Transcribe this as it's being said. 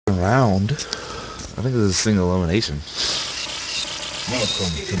round. I think this is a single elimination. Welcome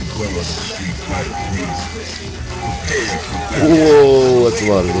to the world of Street Fighter 3. Whoa, that's a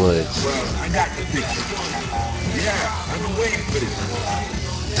lot of delay. Well, I got the picture. Yeah, I've been waiting for this.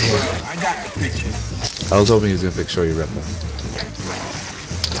 Well, I got the picture. I was hoping he was gonna pick Show You Reppa.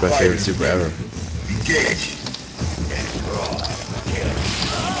 It's my favorite super ever. Engage.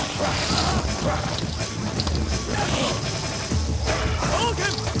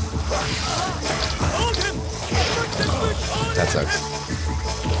 That sucks.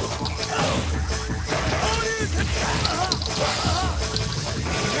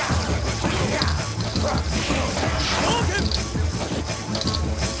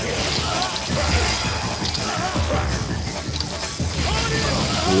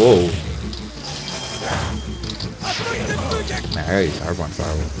 Whoa. Man, I gotta use Hardpoint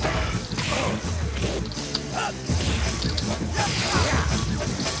Firewall.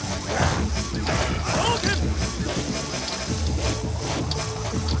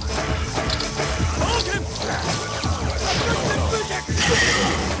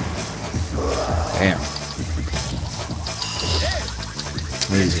 Damn.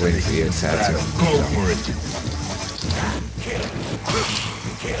 Maybe he's waiting for the attack to Go for it.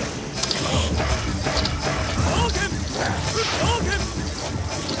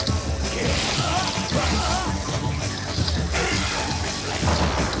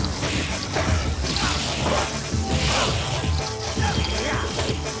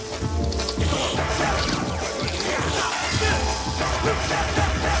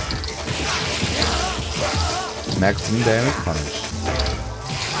 Maximum damage punish.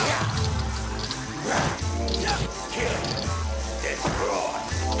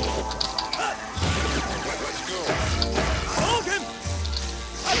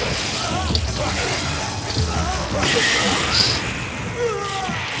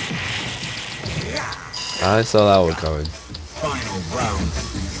 I saw that one coming. Final round.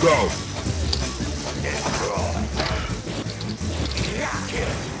 Go.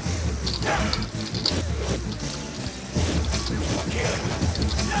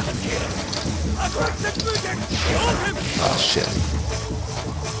 Oh shit.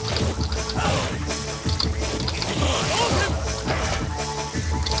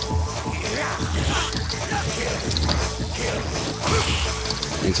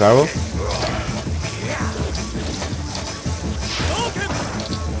 Use Firewall?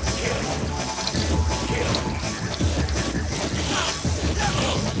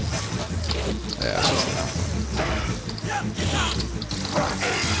 Yeah, it's just enough.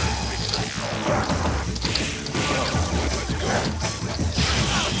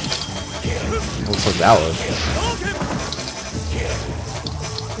 Looks like that was.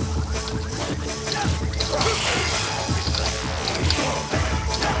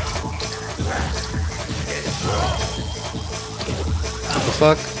 What the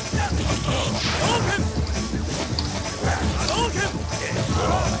fuck?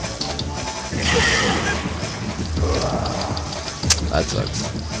 That sucks.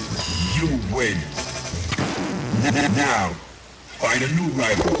 You win. Now, find a new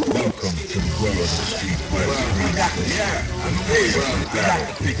rival. Welcome to the world of Street Fighter 3. Yeah, I'm waiting. I got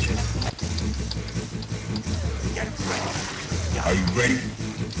the picture. Are you ready?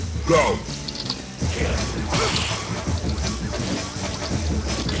 Go.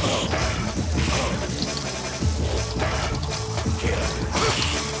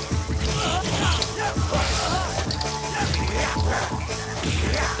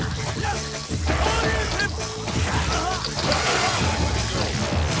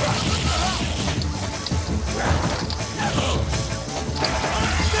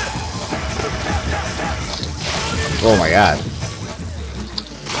 Oh my god.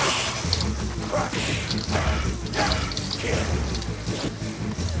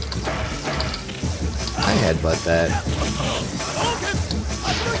 I headbutt that.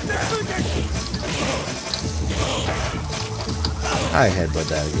 I headbutt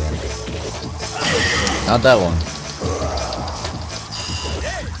that again. Not that one.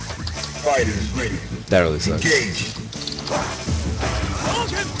 Fighters ready. That really sucks. Engage.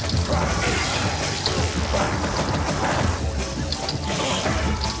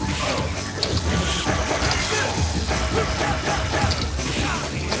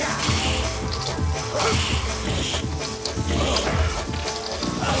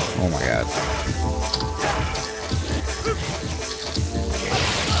 Oh my god.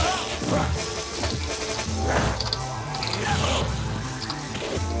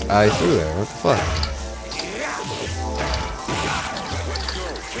 I threw there. What the fuck?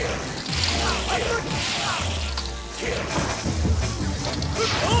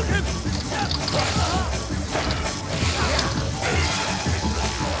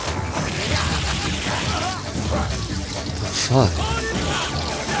 fuck?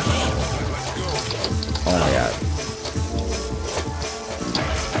 Oh my god.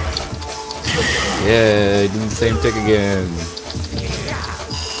 Yeah, doing the same trick again.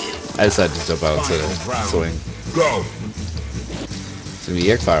 I decided to jump out instead of swing. Go. It's gonna be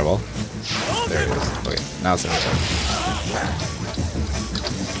EX Fireball. There it is. Okay, now it's gonna jump.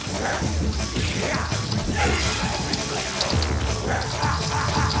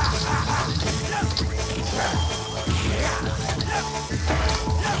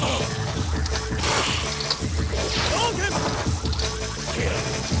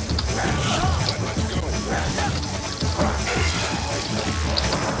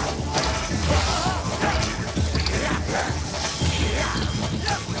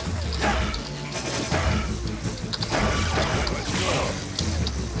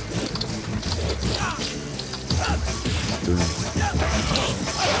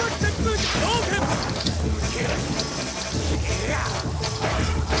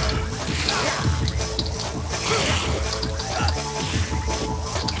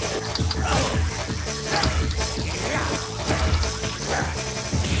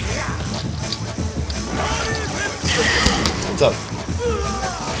 What's up?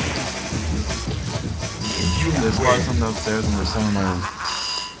 There's probably something upstairs and there's someone in my room.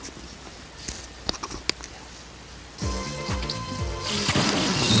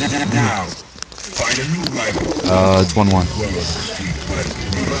 Now, find a new rival. It's 1-1.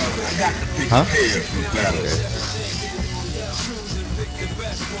 Huh? Prepare for battle.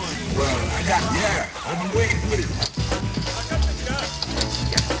 Well, yeah, I've been waiting for it.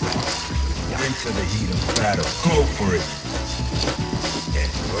 Into the heat of battle. Go for it.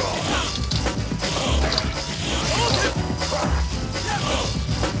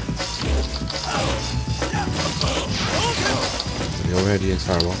 The overhead EX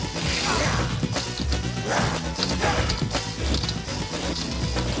Fireball.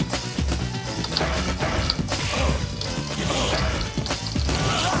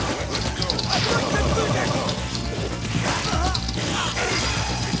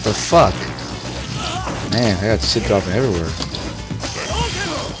 The fuck? Man, I got shit dropping everywhere.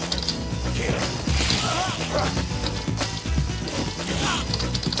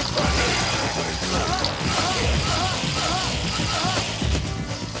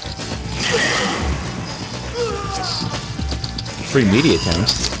 Free media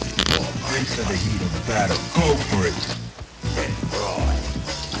attempts. Into the heat of battle. Go for it.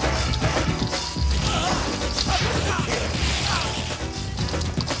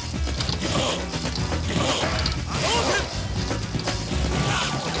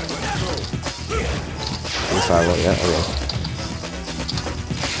 EX Fireball, yeah, okay.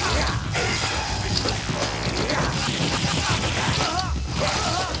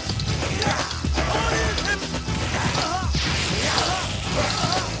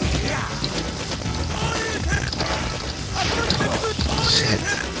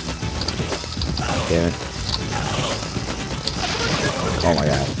 Damn it. Oh my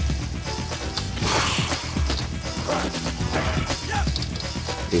god.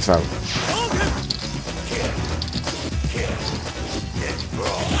 EX Fireball.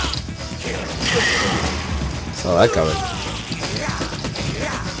 Saw that coming.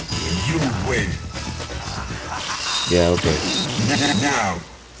 You win. Yeah, okay. Now,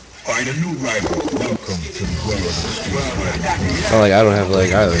 find a new rival. Welcome to the world of street fighting. It's not like I don't have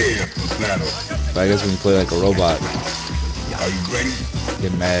leg either. Prepare for battle. But I guess when you play like a robot, Are you ready?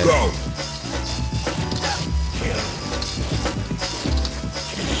 get mad. Go.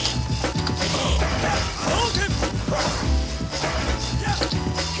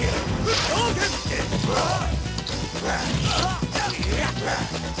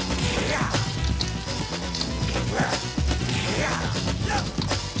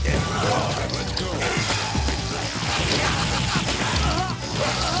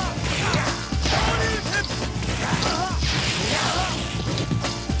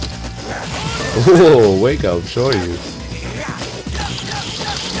 Whoa, wake up, show you.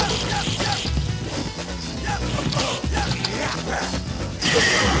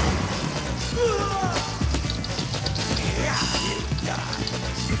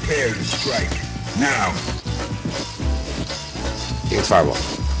 Prepare to strike. Now. EX Fireball.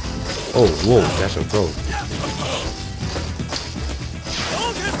 Oh, whoa, that's a throw.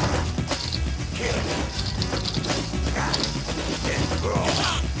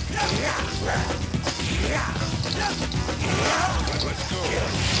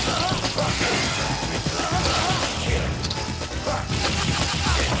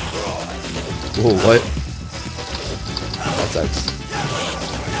 Whoa, what? That sucks.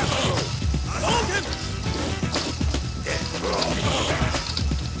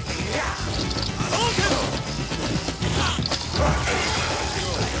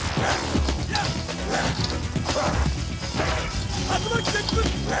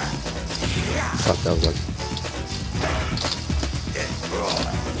 That was lucky.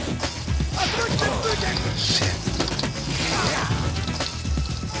 Shit.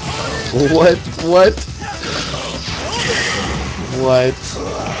 What? What? What?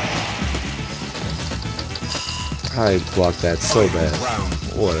 I blocked that so bad.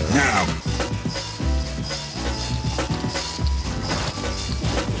 Whatever. Now.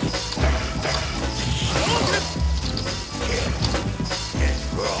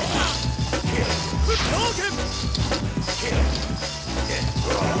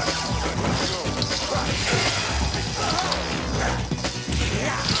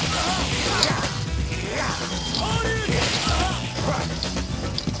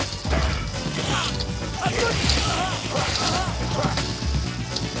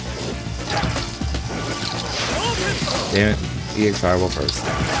 Damn it. EX Fireball first.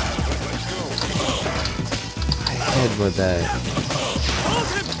 I headbutt that.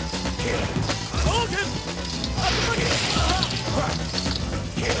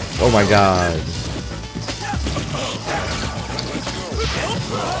 Oh my god.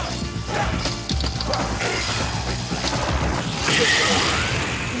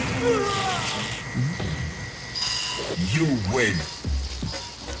 You win.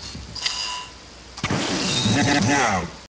 Now.